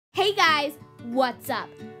Hey guys, what's up?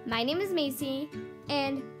 My name is Macy,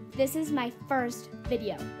 and this is my first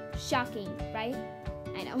video. Shocking, right?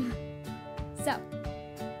 I know. So,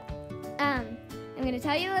 I'm gonna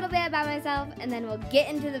tell you a little bit about myself, and then we'll get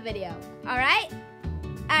into the video. All right?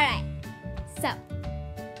 So,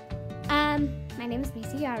 my name is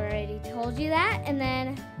Macy. I already told you that, and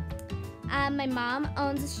then my mom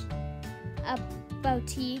owns a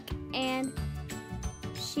boutique, and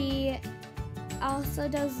she also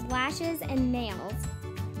does lashes and nails.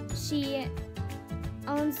 She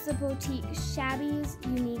owns the boutique, Shabby's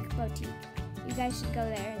Unique Boutique. You guys should go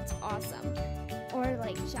there, it's awesome. Or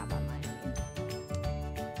like shop online.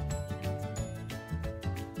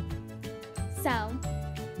 So,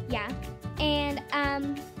 yeah. And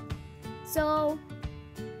so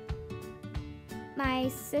my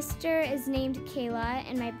sister is named Kayla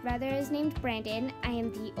and my brother is named Brandon. I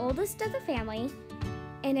am the oldest of the family.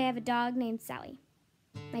 And I have a dog named Sally.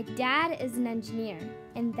 My dad is an engineer,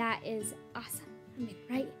 and that is awesome. I mean,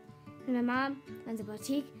 right? And my mom runs a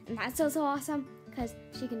boutique, and that's also awesome because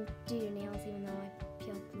she can do your nails even though I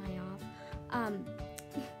peeled mine off.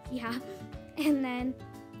 Yeah. And then,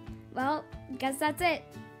 well, I guess that's it.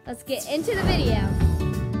 Let's get into the video.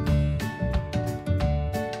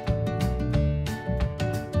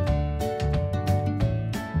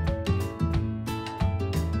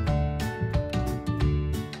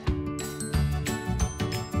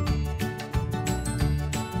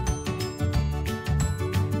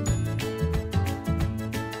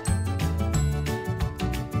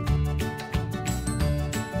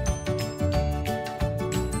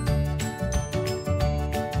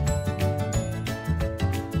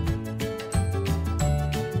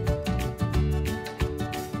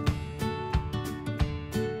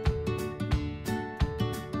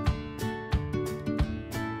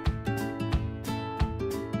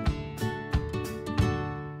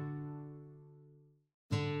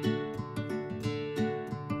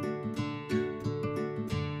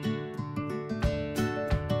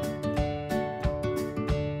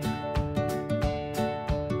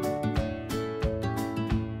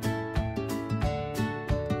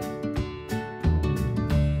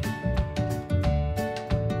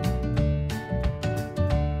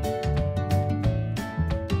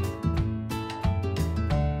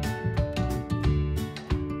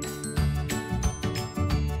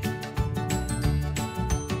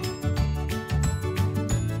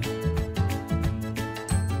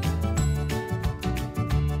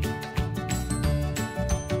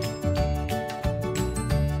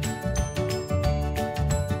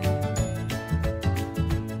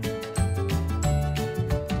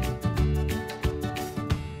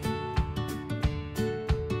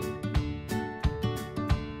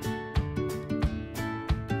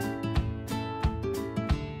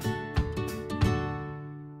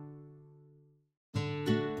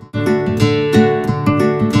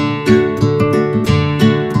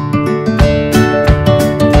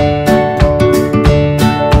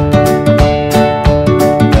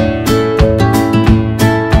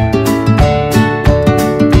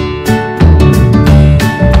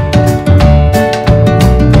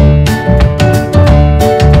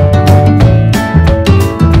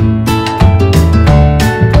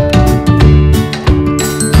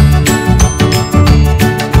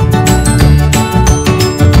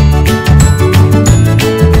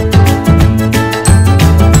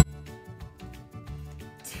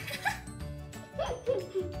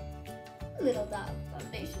 Little Dog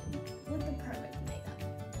Foundation with the perfect makeup.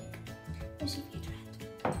 There should be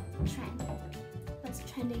a trend. What's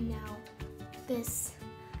trending now? This.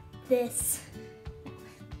 No,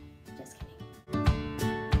 just kidding.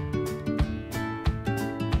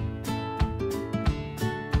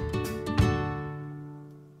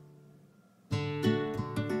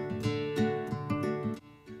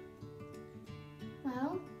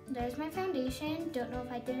 Well, there's my foundation. Don't know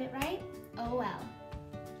if I did it right. Oh well.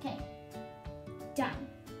 Okay. Done.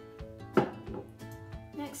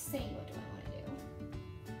 Next thing, what do I want to do?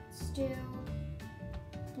 Let's do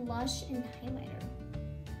blush and highlighter.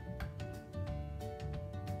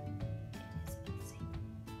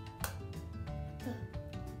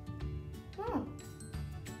 Oh,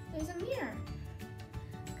 there's a mirror.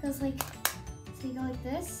 Goes like, so you go like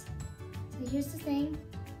this. So here's the thing.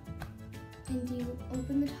 And you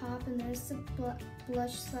open the top and there's the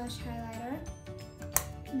blush slash highlighter.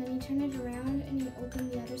 And then you turn it around and you open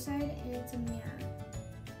the other side and it's a mirror.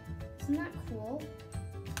 Isn't that cool?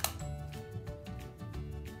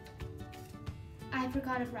 I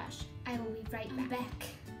forgot a brush. I will be right back.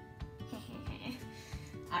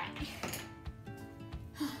 Alright.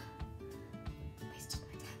 Wasted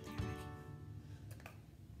my time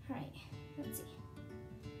there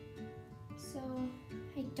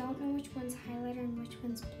don't know which one's highlighter and which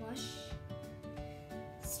one's blush.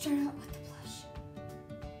 Start out with the blush.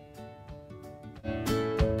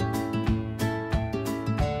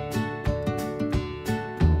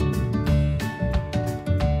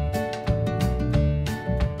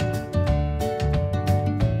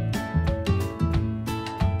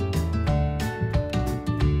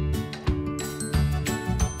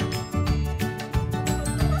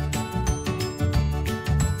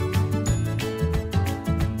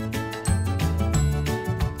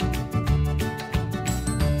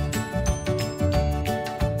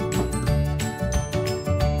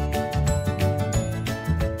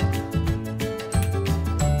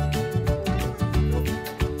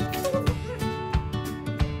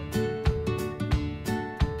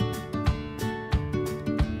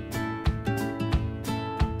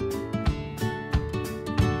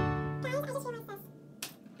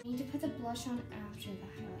 Blush on after the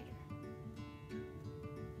highlighter.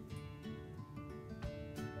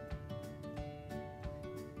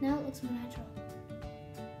 Now it looks more natural.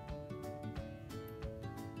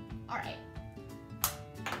 Alright.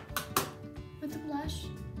 With the blush,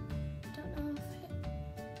 don't know if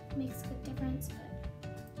it makes a good difference,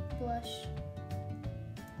 but blush.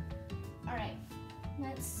 Alright,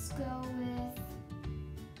 let's go with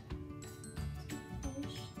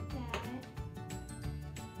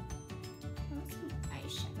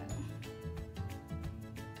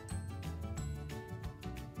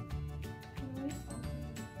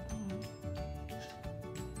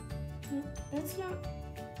that's not.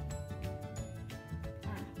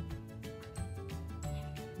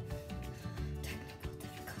 Technical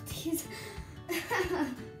difficulties.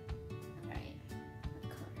 Alright.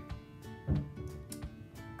 Color.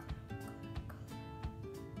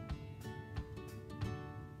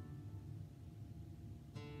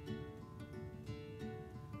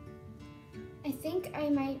 I think I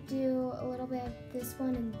might do a little bit of this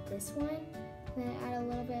one and this one, then add a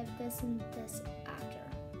little bit of this and this after.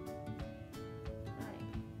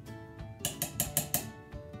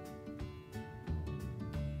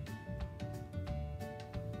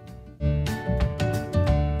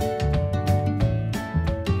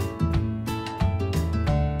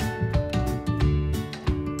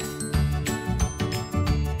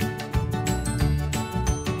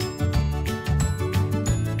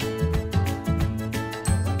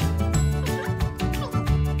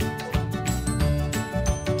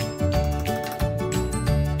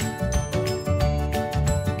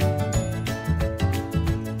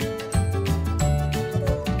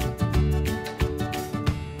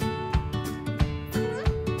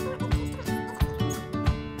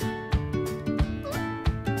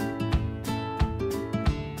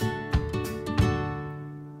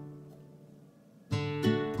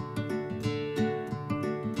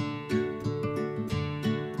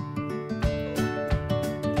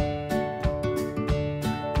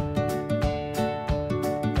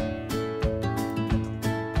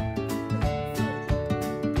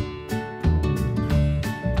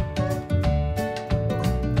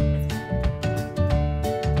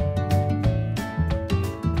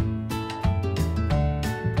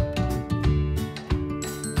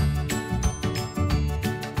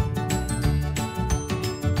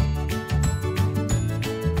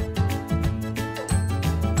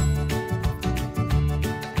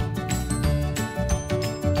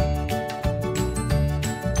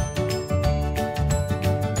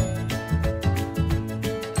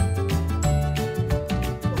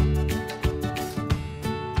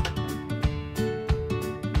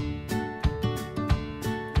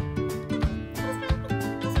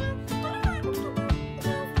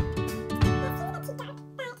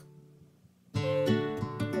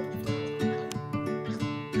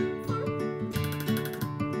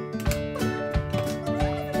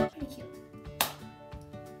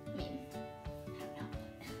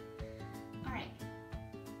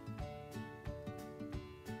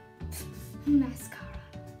 Mascara.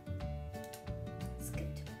 Let's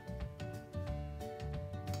get to it.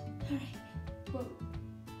 Alright. Whoa.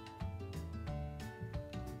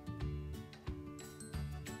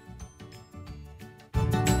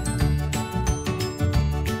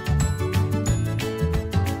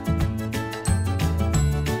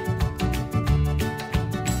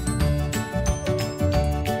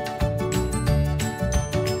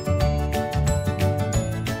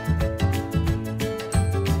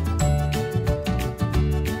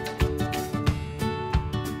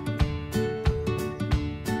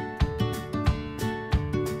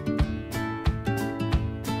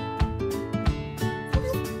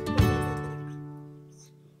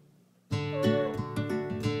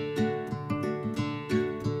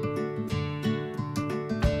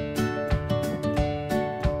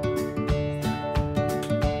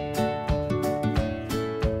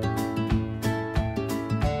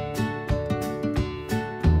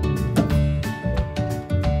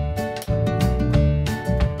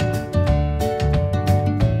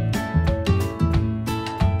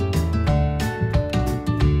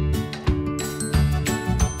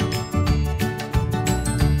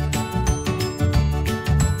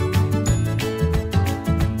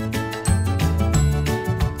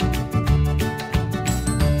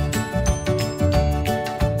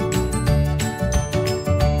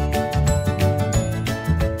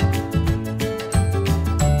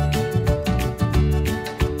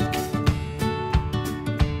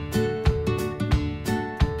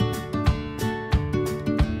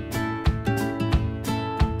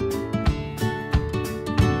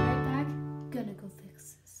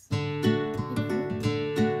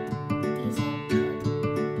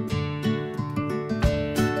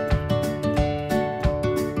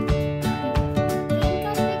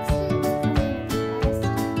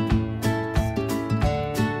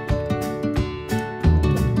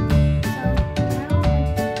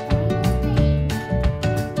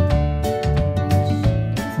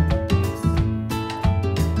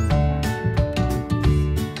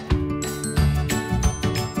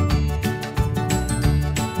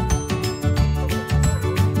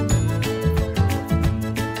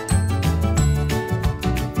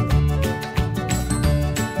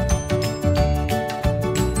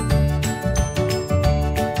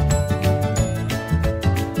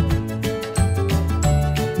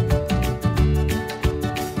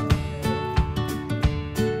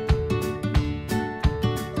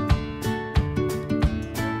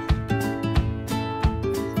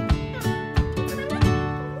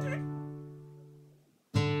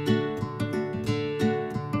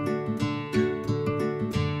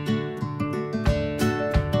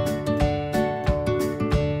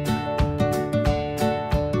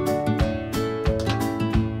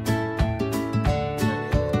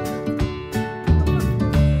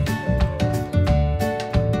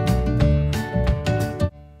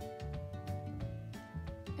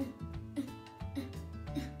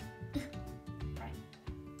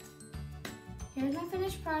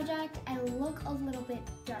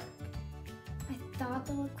 thought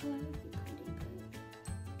the lip color would be pretty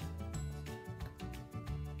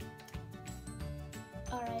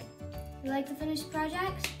good. Alright, you like the finished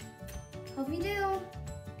project? Hope you do.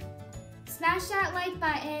 Smash that like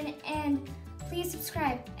button and please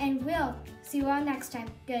subscribe, and we'll see you all next time.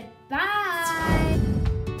 Goodbye!